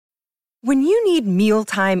When you need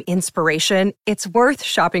mealtime inspiration, it's worth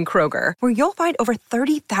shopping Kroger, where you'll find over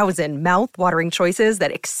 30,000 mouth-watering choices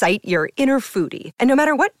that excite your inner foodie. And no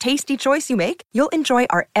matter what tasty choice you make, you'll enjoy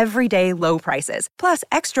our everyday low prices, plus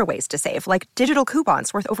extra ways to save, like digital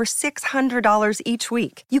coupons worth over $600 each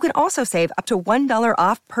week. You can also save up to $1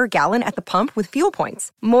 off per gallon at the pump with fuel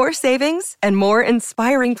points. More savings and more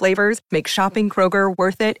inspiring flavors make shopping Kroger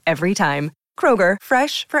worth it every time. Kroger,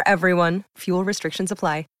 fresh for everyone. Fuel restrictions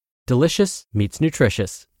apply. Delicious meets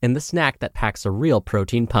nutritious in the snack that packs a real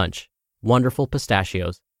protein punch. Wonderful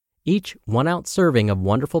Pistachios. Each 1-ounce serving of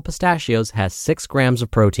Wonderful Pistachios has 6 grams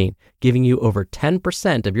of protein, giving you over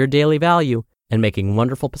 10% of your daily value and making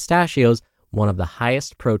Wonderful Pistachios one of the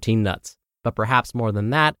highest protein nuts. But perhaps more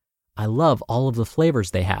than that, I love all of the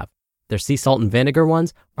flavors they have. Their sea salt and vinegar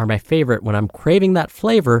ones are my favorite when I'm craving that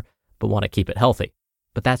flavor but want to keep it healthy.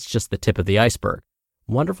 But that's just the tip of the iceberg.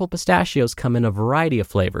 Wonderful Pistachios come in a variety of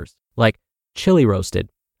flavors, like chili roasted,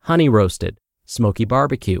 honey roasted, smoky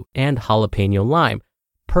barbecue, and jalapeno lime,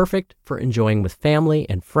 perfect for enjoying with family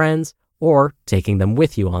and friends or taking them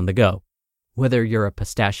with you on the go. Whether you're a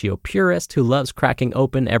pistachio purist who loves cracking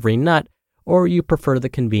open every nut, or you prefer the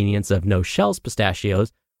convenience of no-shells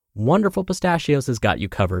pistachios, Wonderful Pistachios has got you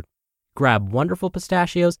covered. Grab Wonderful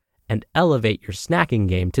Pistachios and elevate your snacking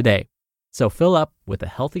game today. So fill up with a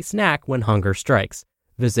healthy snack when hunger strikes.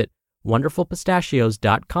 Visit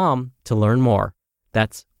wonderfulpistachios.com to learn more.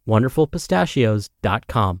 That's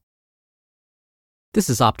wonderfulpistachios.com. This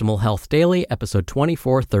is Optimal Health Daily, episode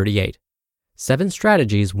 2438. 7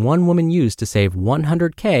 strategies one woman used to save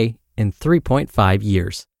 $100K in 3.5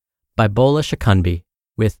 years by Bola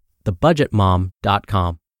with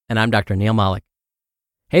thebudgetmom.com. And I'm Dr. Neil Malik.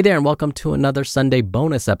 Hey there, and welcome to another Sunday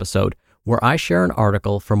bonus episode where I share an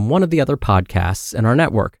article from one of the other podcasts in our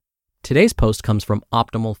network. Today's post comes from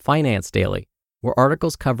Optimal Finance Daily, where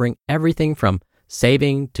articles covering everything from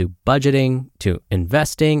saving to budgeting to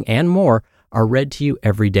investing and more are read to you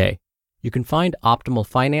every day. You can find Optimal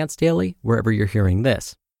Finance Daily wherever you're hearing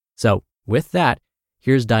this. So with that,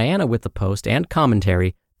 here's Diana with the post and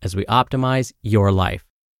commentary as we optimize your life.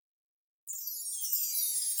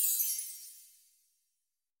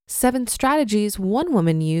 7 strategies one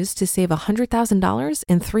woman used to save $100,000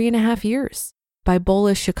 in 3.5 years. By Bola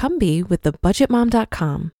with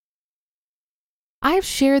thebudgetmom.com. I've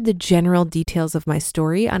shared the general details of my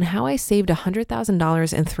story on how I saved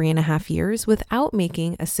 $100,000 in 3.5 years without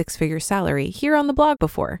making a 6-figure salary here on the blog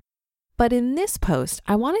before. But in this post,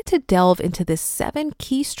 I wanted to delve into the 7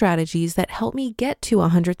 key strategies that helped me get to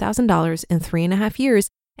 $100,000 in 3.5 years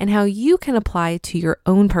and how you can apply to your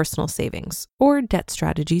own personal savings or debt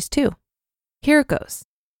strategies too. Here it goes.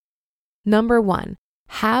 Number 1.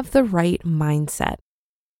 Have the right mindset.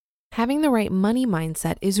 Having the right money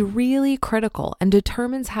mindset is really critical and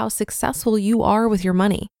determines how successful you are with your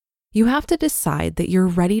money. You have to decide that you're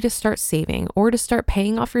ready to start saving or to start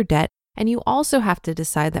paying off your debt, and you also have to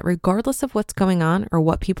decide that regardless of what's going on or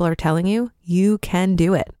what people are telling you, you can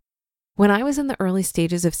do it. When I was in the early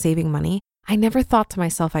stages of saving money, I never thought to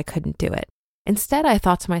myself I couldn't do it. Instead, I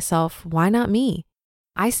thought to myself, why not me?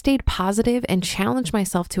 I stayed positive and challenged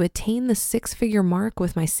myself to attain the 6-figure mark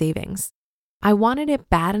with my savings. I wanted it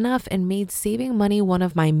bad enough and made saving money one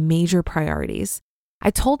of my major priorities.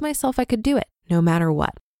 I told myself I could do it, no matter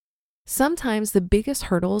what. Sometimes the biggest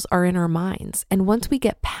hurdles are in our minds, and once we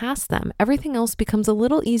get past them, everything else becomes a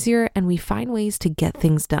little easier and we find ways to get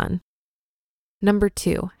things done. Number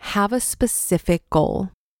 2, have a specific goal.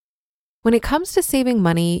 When it comes to saving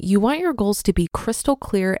money, you want your goals to be crystal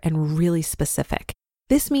clear and really specific.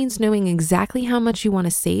 This means knowing exactly how much you want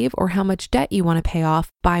to save or how much debt you want to pay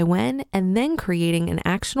off by when, and then creating an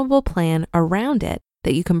actionable plan around it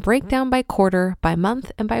that you can break down by quarter, by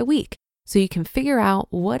month, and by week, so you can figure out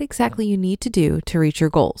what exactly you need to do to reach your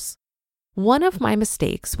goals. One of my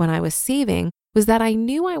mistakes when I was saving was that I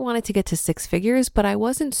knew I wanted to get to 6 figures, but I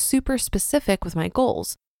wasn't super specific with my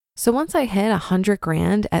goals. So once I hit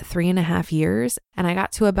 $100,000 at 3.5 years and I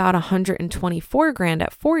got to about $124,000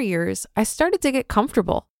 at 4 years, I started to get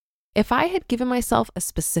comfortable. If I had given myself a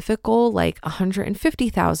specific goal like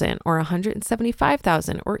 $150,000 or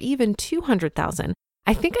 $175,000 or even $200,000,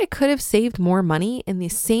 I think I could have saved more money in the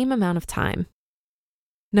same amount of time.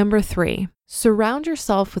 Number 3, surround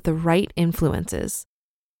yourself with the right influences.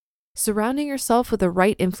 Surrounding yourself with the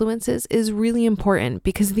right influences is really important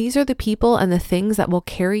because these are the people and the things that will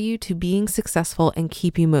carry you to being successful and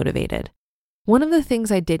keep you motivated. One of the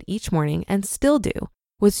things I did each morning and still do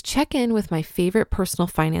was check in with my favorite personal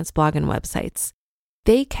finance blog and websites.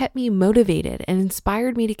 They kept me motivated and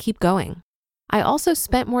inspired me to keep going. I also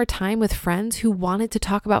spent more time with friends who wanted to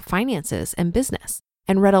talk about finances and business.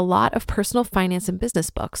 and read a lot of personal finance and business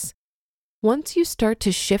books. Once you start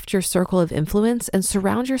to shift your circle of influence and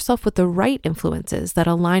surround yourself with the right influences that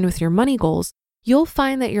align with your money goals, you'll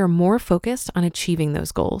find that you're more focused on achieving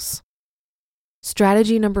those goals.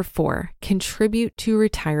 Strategy number 4, contribute to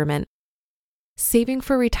retirement. Saving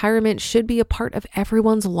for retirement should be a part of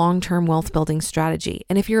everyone's long-term wealth building strategy.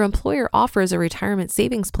 And if your employer offers a retirement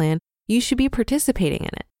savings plan, you should be participating in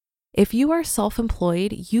it. If you are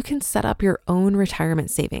self-employed, you can set up your own retirement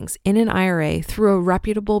savings in an IRA through a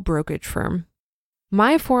reputable brokerage firm.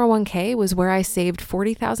 My 401k was where I saved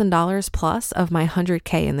 $40,000 plus of my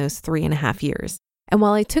 $100K in those 3.5 years. And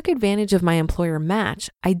while I took advantage of my employer match,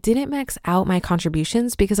 I didn't max out my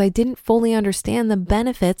contributions because I didn't fully understand the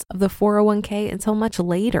benefits of the 401k until much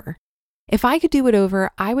later. If I could do it over,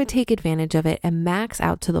 I would take advantage of it and max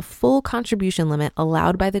out to the full contribution limit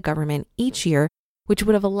allowed by the government each year, which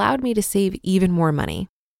would have allowed me to save even more money.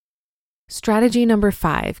 Strategy number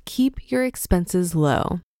 5, keep your expenses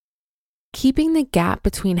low. Keeping the gap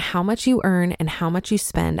between how much you earn and how much you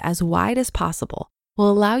spend as wide as possible will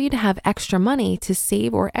allow you to have extra money to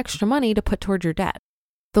save or extra money to put toward your debt.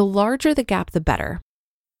 The larger the gap, the better.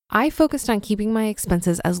 I focused on keeping my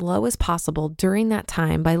expenses as low as possible during that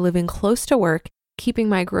time by living close to work, keeping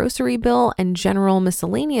my grocery bill and general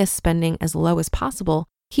miscellaneous spending as low as possible,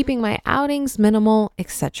 keeping my outings minimal,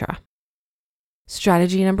 etc.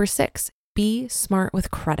 Strategy number 6, be smart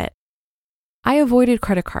with credit. I avoided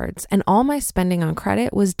credit cards, and all my spending on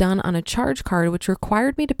credit was done on a charge card, which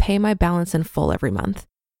required me to pay my balance in full every month.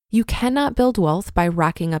 You cannot build wealth by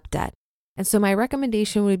racking up debt. And so my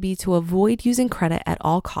recommendation would be to avoid using credit at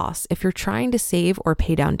all costs if you're trying to save or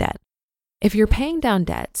pay down debt. If you're paying down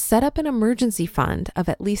debt, set up an emergency fund of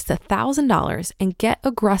at least $1,000 and get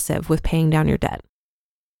aggressive with paying down your debt.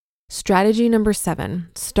 Strategy number 7,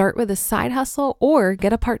 start with a side hustle or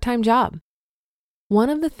get a part-time job. One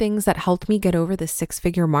of the things that helped me get over the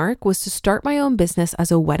 6-figure mark was to start my own business as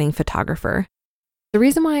a wedding photographer. The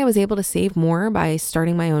reason why I was able to save more by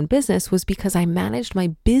starting my own business was because I managed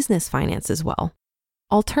my business finances well.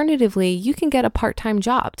 Alternatively, you can get a part-time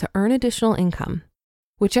job to earn additional income.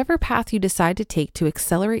 Whichever path you decide to take to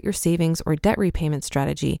accelerate your savings or debt repayment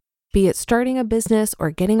strategy, be it starting a business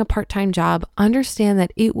or getting a part-time job, understand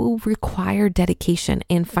that it will require dedication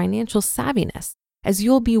and financial savviness, as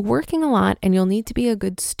you'll be working a lot and you'll need to be a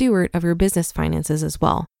good steward of your business finances as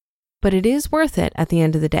well. But it is worth it at the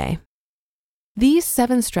end of the day. These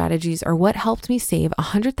 7 strategies are what helped me save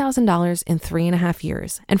 $100,000 in 3.5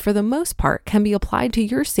 years, and for the most part can be applied to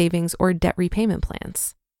your savings or debt repayment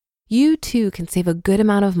plans. You too can save a good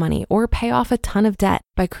amount of money or pay off a ton of debt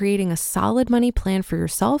by creating a solid money plan for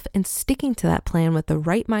yourself and sticking to that plan with the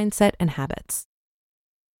right mindset and habits.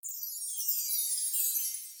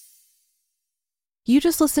 You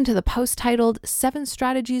just listened to the post titled 7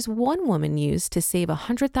 Strategies One Woman Used to Save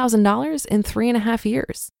 $100,000 in 3.5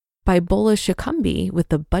 years by Bola with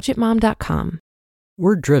thebudgetmom.com.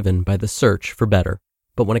 We're driven by the search for better,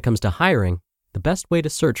 but when it comes to hiring, the best way to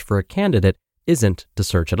search for a candidate isn't to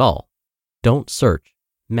search at all. Don't search,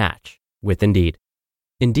 match with Indeed.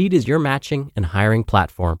 Indeed is your matching and hiring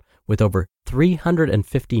platform with over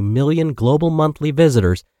 350 million global monthly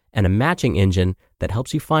visitors and a matching engine that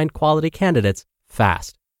helps you find quality candidates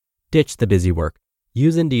fast. Ditch the busy work.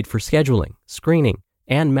 Use Indeed for scheduling, screening,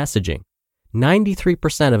 and messaging.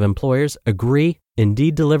 93% of employers agree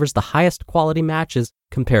Indeed delivers the highest quality matches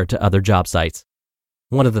compared to other job sites.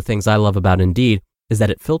 One of the things I love about Indeed is that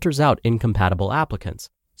it filters out incompatible applicants.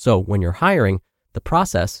 So when you're hiring, the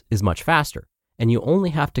process is much faster, and you only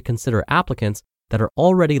have to consider applicants that are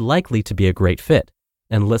already likely to be a great fit.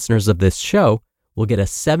 And listeners of this show will get a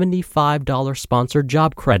 $75 sponsored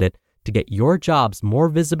job credit to get your jobs more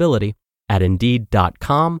visibility at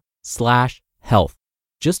Indeed.com/health.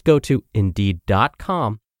 Just go to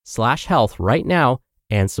Indeed.com/health right now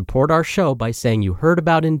and support our show by saying you heard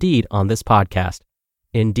about Indeed on this podcast.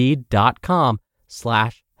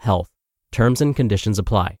 Indeed.com/health. Terms and conditions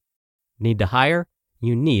apply. Need to hire?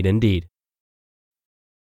 You need Indeed.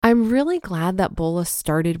 I'm really glad that Bola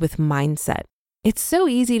started with mindset. It's so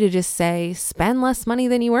easy to just say, spend less money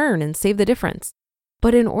than you earn and save the difference.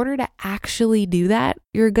 But in order to actually do that,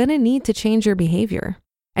 you're going to need to change your behavior.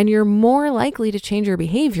 And you're more likely to change your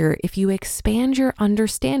behavior if you expand your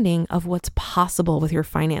understanding of what's possible with your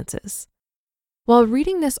finances. While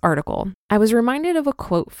reading this article, I was reminded of a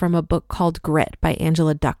quote from a book called Grit by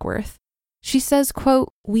Angela Duckworth. She says,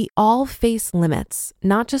 quote, "We all face limits,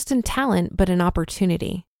 not just in talent, but in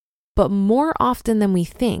opportunity. But more often than we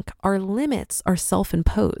think, our limits are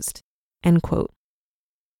self-imposed," end quote.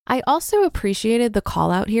 I also appreciated the call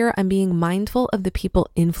out here on being mindful of the people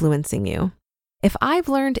influencing you. If I've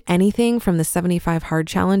learned anything from the 75 Hard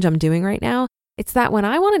Challenge I'm doing right now, it's that when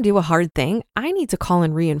I want to do a hard thing, I need to call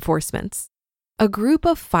in reinforcements. A group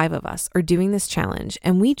of 5 of us are doing this challenge,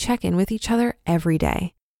 and we check in with each other every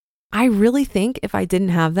day. I really think if I didn't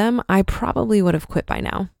have them, I probably would have quit by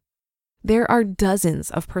now. There are dozens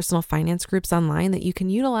of personal finance groups online that you can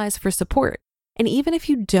utilize for support. And even if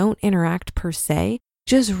you don't interact per se,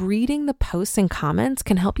 just reading the posts and comments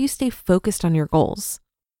can help you stay focused on your goals.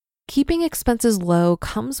 Keeping expenses low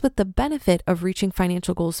comes with the benefit of reaching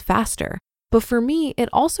financial goals faster. But for me, it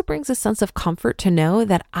also brings a sense of comfort to know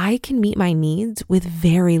that I can meet my needs with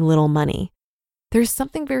very little money. There's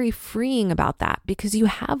something very freeing about that because you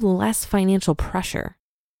have less financial pressure.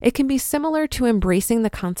 It can be similar to embracing the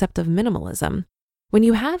concept of minimalism. When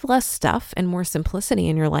you have less stuff and more simplicity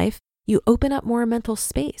in your life, you open up more mental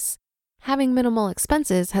space. Having minimal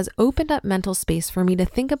expenses has opened up mental space for me to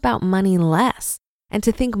think about money less and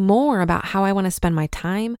to think more about how I want to spend my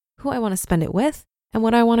time, who I want to spend it with, and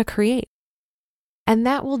what I want to create. And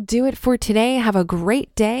that will do it for today. Have a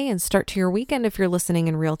great day and start to your weekend if you're listening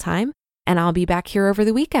in real time. And I'll be back here over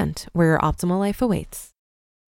the weekend where your optimal life awaits.